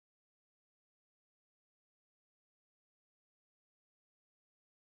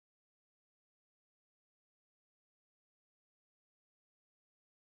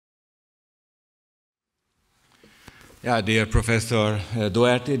Yeah, dear Professor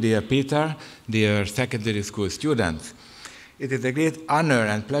Doherty, dear Peter, dear secondary school students. It is a great honor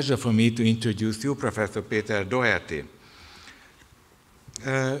and pleasure for me to introduce you, Professor Peter Doherty.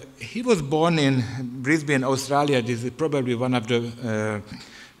 He was born in Brisbane, Australia. This is probably one of the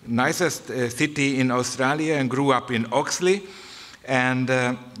nicest city in Australia, and grew up in Oxley. And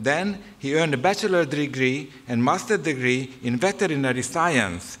then he earned a bachelor's degree and master's degree in veterinary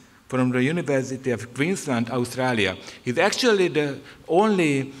science from the University of Queensland, Australia. He's actually the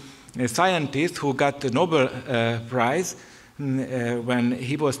only scientist who got the Nobel Prize when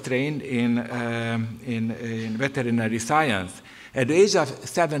he was trained in veterinary science. At the age of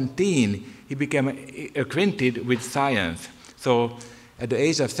 17, he became acquainted with science. So at the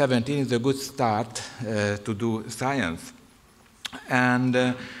age of 17 is a good start to do science. And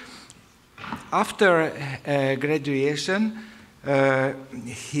after graduation,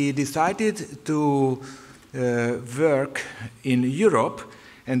 he decided to work in Europe,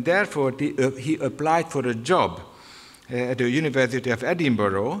 and therefore he applied for a job at the University of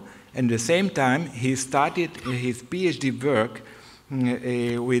Edinburgh, and at the same time he started his PhD work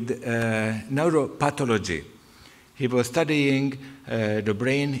with neuropathology. He was studying the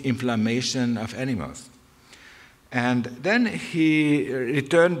brain inflammation of animals. And then he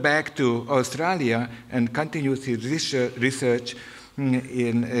returned back to Australia and continued his research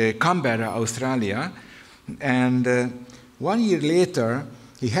in Canberra, Australia. And 1 year later,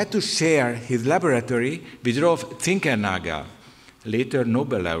 he had to share his laboratory with Rolf Zinkernagel, later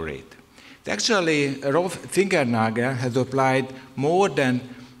Nobel laureate. Actually, Rolf Zinkernagel has applied more than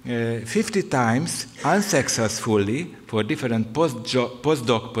 50 times unsuccessfully for different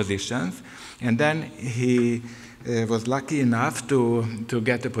postdoc positions, and then he was lucky enough to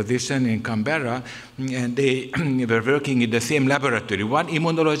get a position in Canberra, and they were working in the same laboratory. One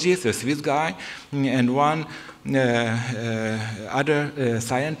immunologist, a Swiss guy, and one other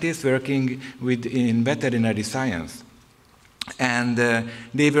scientist working in veterinary science. And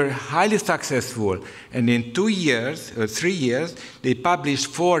they were highly successful. And in 2 years, or 3 years, they published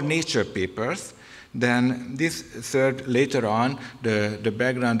 4 Nature papers. Then this served later on the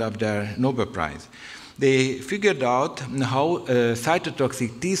background of their Nobel Prize. They figured out how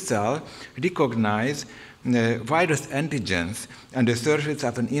cytotoxic T cells recognize virus antigens on the surface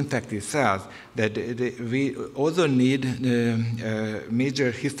of an infected cell, that we also need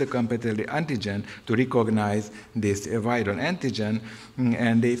major histocompatibility antigen to recognize this viral antigen.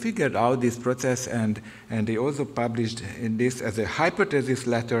 And they figured out this process, and they also published this as a hypothesis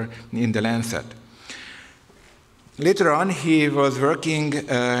letter in the Lancet. Later on, he was working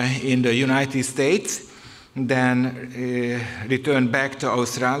in the United States, then returned back to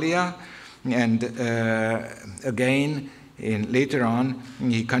Australia, and again, later on,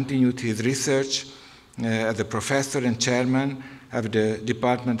 he continued his research as a professor and chairman of the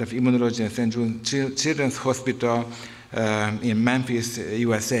Department of Immunology at St. Jude's Children's Hospital in Memphis,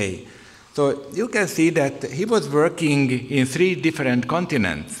 USA. So you can see that he was working in 3 different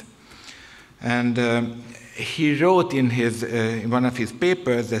continents. And he wrote in one of his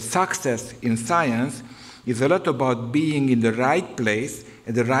papers that success in science is a lot about being in the right place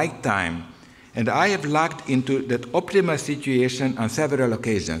at the right time. And I have lucked into that optimal situation on several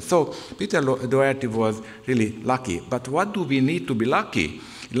occasions. So Peter Doherty was really lucky. But what do we need to be lucky?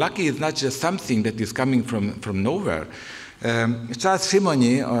 Lucky is not just something that is coming from nowhere. Charles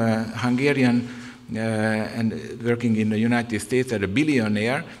Kemeny, a Hungarian and working in the United States as a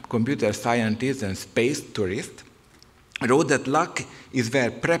billionaire, computer scientist and space tourist, wrote that luck is where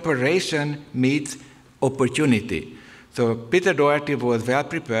preparation meets opportunity. So Peter Doherty was well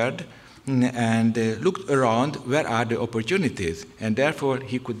prepared and looked around where are the opportunities, and therefore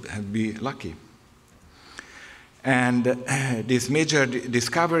he could be lucky. And these major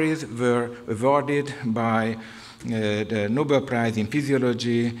discoveries were awarded by the Nobel Prize in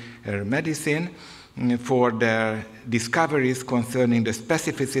Physiology or Medicine for their discoveries concerning the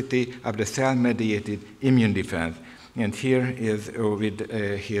specificity of the cell-mediated immune defense. And here is with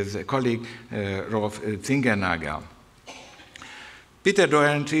his colleague, Rolf Zinkernagel. Peter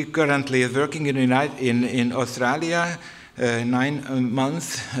Doherty currently is working in Australia 9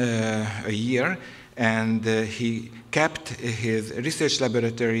 months a year, and he kept his research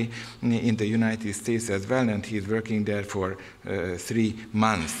laboratory in the United States as well, and he's working there for 3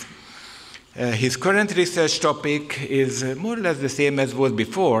 months. His current research topic is more or less the same as was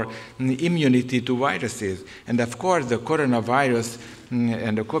before, immunity to viruses. And of course, the coronavirus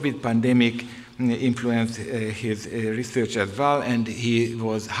and the COVID pandemic influenced his research as well, and he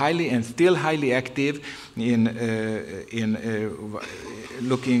was highly and still highly active in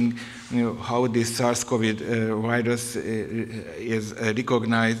looking how this SARS-CoV virus is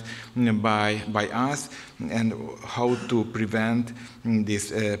recognized by us and how to prevent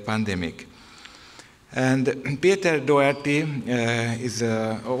this pandemic. And Peter Doherty is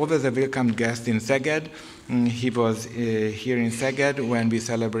always a welcome guest in Szeged. He was here in Szeged when we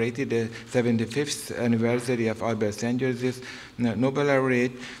celebrated the 75th anniversary of Albert Szent-György's Nobel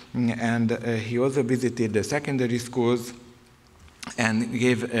laureate, and he also visited the secondary schools and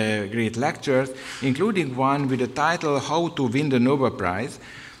gave great lectures, including one with the title How to Win the Nobel Prize,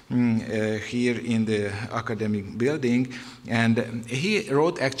 here in the academic building. And he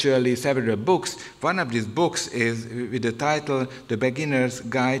wrote actually several books. One of these books is with the title The Beginner's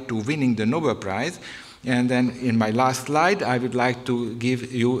Guide to Winning the Nobel Prize. And then in my last slide, I would like to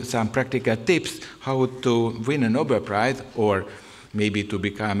give you some practical tips how to win a Nobel Prize, or maybe to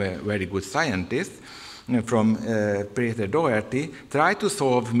become a very good scientist. From Peter Doherty: try to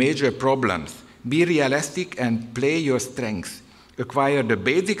solve major problems, be realistic and play your strengths, acquire the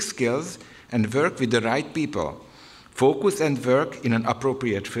basic skills and work with the right people, focus and work in an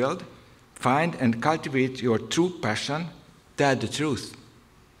appropriate field, find and cultivate your true passion, tell the truth.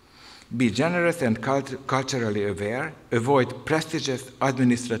 Be generous and culturally aware, avoid prestigious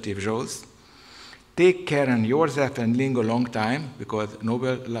administrative roles, take care of yourself and live a long time, because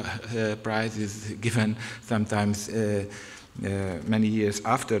Nobel Prize is given sometimes many years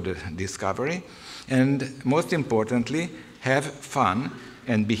after the discovery, and most importantly, have fun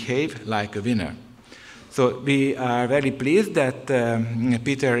and behave like a winner. So we are very pleased that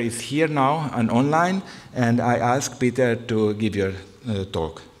Peter is here now and online, and I ask Peter to give your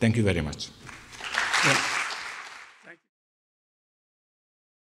talk. Thank you very much. Yeah.